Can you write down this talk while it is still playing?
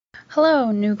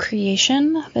Hello, new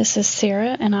creation. This is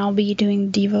Sarah, and I'll be doing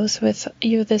Devos with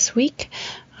you this week.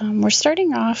 We're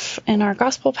starting off in our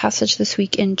gospel passage this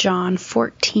week in John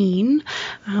 14,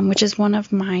 which is one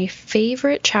of my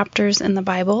favorite chapters in the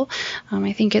Bible.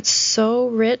 I think it's so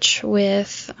rich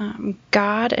with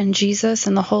God and Jesus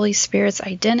and the Holy Spirit's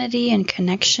identity and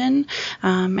connection,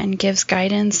 and gives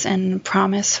guidance and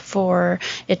promise for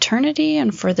eternity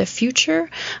and for the future,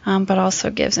 but also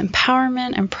gives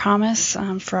empowerment and promise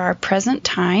for our present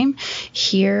time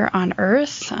here on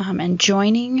earth, and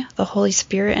joining the Holy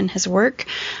Spirit and His work.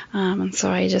 And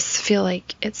so I just feel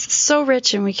like it's so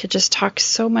rich and we could just talk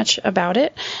so much about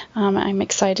it. I'm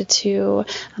excited to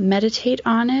meditate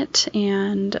on it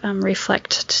and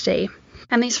reflect today.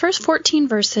 And these first 14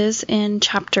 verses in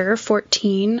chapter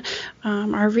 14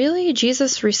 are really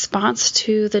Jesus' response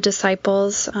to the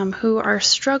disciples who are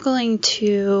struggling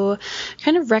to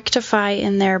kind of rectify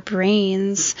in their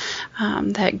brains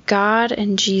that God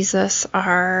and Jesus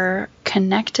are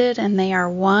connected and they are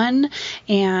one,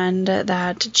 and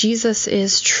that Jesus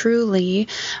is truly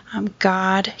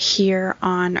God here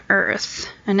on earth.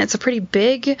 And it's a pretty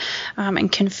big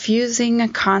and confusing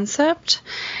concept.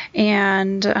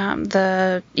 And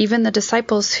even the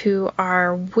disciples who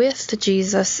are with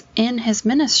Jesus in his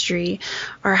ministry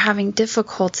are having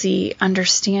difficulty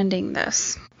understanding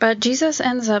this. But Jesus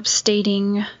ends up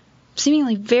stating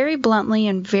seemingly very bluntly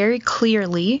and very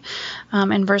clearly,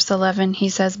 in verse 11, he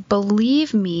says,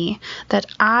 "Believe me that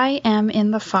I am in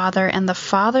the Father and the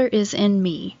Father is in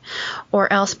me,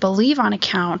 or else believe on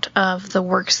account of the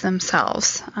works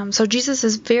themselves." So Jesus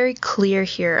is very clear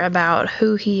here about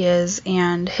who he is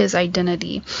and his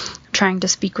identity, trying to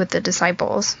speak with the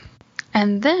disciples.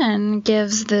 And then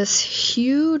gives this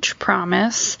huge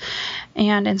promise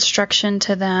and instruction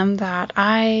to them that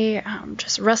I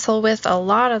just wrestle with a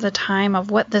lot of the time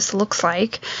of what this looks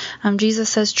like. Jesus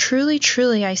says, "Truly,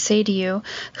 truly, I say to you,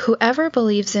 whoever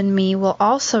believes in me will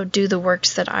also do the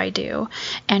works that I do,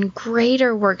 and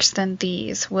greater works than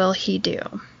these will he do."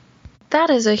 That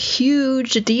is a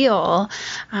huge deal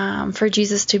for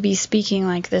Jesus to be speaking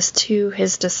like this to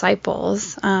his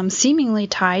disciples, seemingly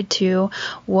tied to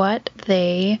what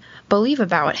they believe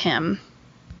about him.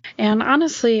 And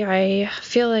honestly, I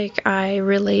feel like I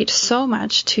relate so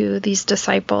much to these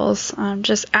disciples,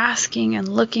 just asking and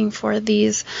looking for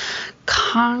these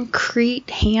concrete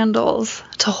handles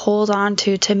to hold on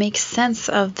to make sense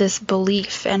of this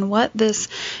belief and what this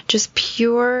just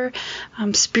pure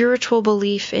spiritual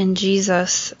belief in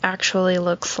Jesus actually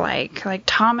looks like. Like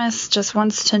Thomas just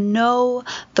wants to know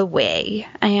the way,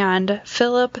 and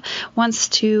Philip wants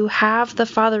to have the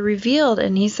Father revealed,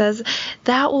 and he says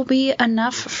that will be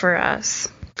enough for us.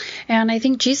 And I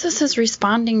think Jesus is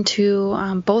responding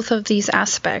to both of these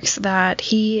aspects, that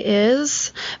he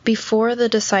is before the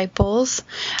disciples,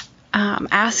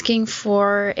 asking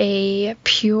for a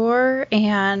pure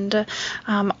and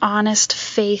honest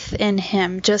faith in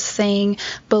him, just saying,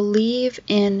 "Believe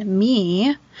in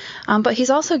me." But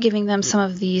he's also giving them some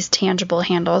of these tangible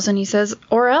handles, and he says,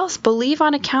 "Or else believe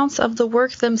on accounts of the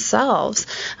work themselves,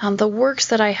 the works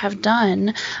that I have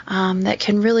done that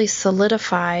can really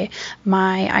solidify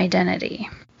my identity."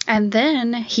 And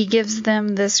then he gives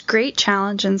them this great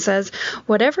challenge and says,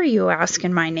 "Whatever you ask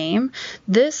in my name,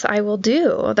 this I will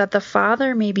do, that the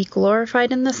Father may be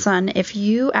glorified in the Son. If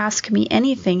you ask me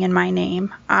anything in my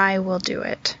name, I will do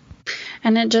it."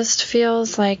 And it just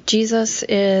feels like Jesus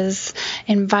is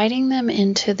inviting them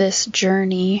into this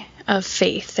journey of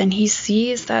faith, and he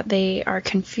sees that they are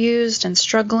confused and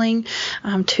struggling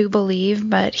to believe,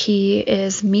 but he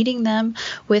is meeting them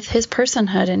with his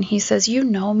personhood, and he says, "You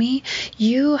know me,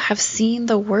 you have seen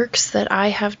the works that I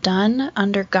have done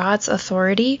under God's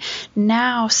authority.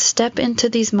 Now step into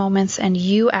these moments and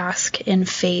you ask in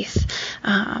faith,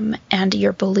 and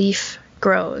your belief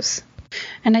grows."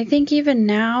 And I think even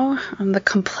now, the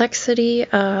complexity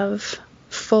of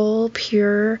full,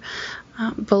 pure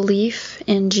belief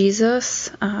in Jesus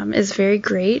is very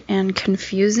great and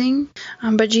confusing,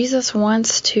 but Jesus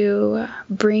wants to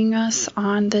bring us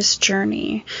on this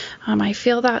journey. I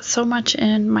feel that so much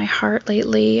in my heart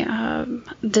lately,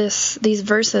 these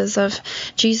verses of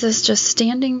Jesus just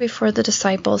standing before the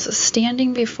disciples,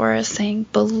 standing before us saying,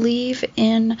 "Believe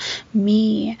in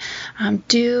me,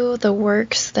 do the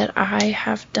works that I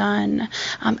have done,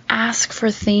 ask for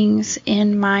things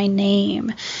in my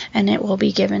name, and it will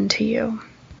be given to you."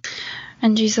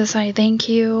 And Jesus, I thank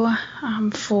you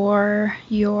for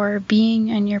your being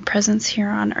and your presence here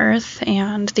on earth,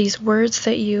 and these words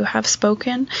that you have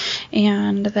spoken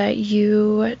and that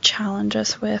you challenge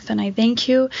us with. And I thank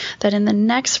you that in the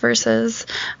next verses,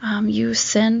 you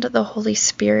send the Holy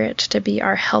Spirit to be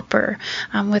our helper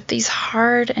with these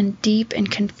hard and deep and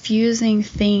confusing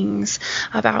things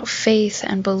about faith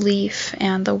and belief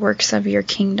and the works of your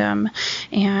kingdom.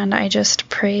 And I just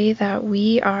pray that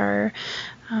we are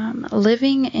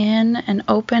living in an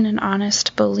open and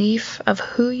honest belief of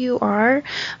who you are,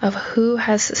 of who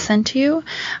has sent you,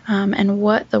 and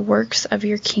what the works of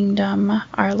your kingdom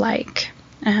are like.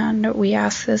 And we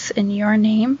ask this in your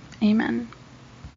name. Amen.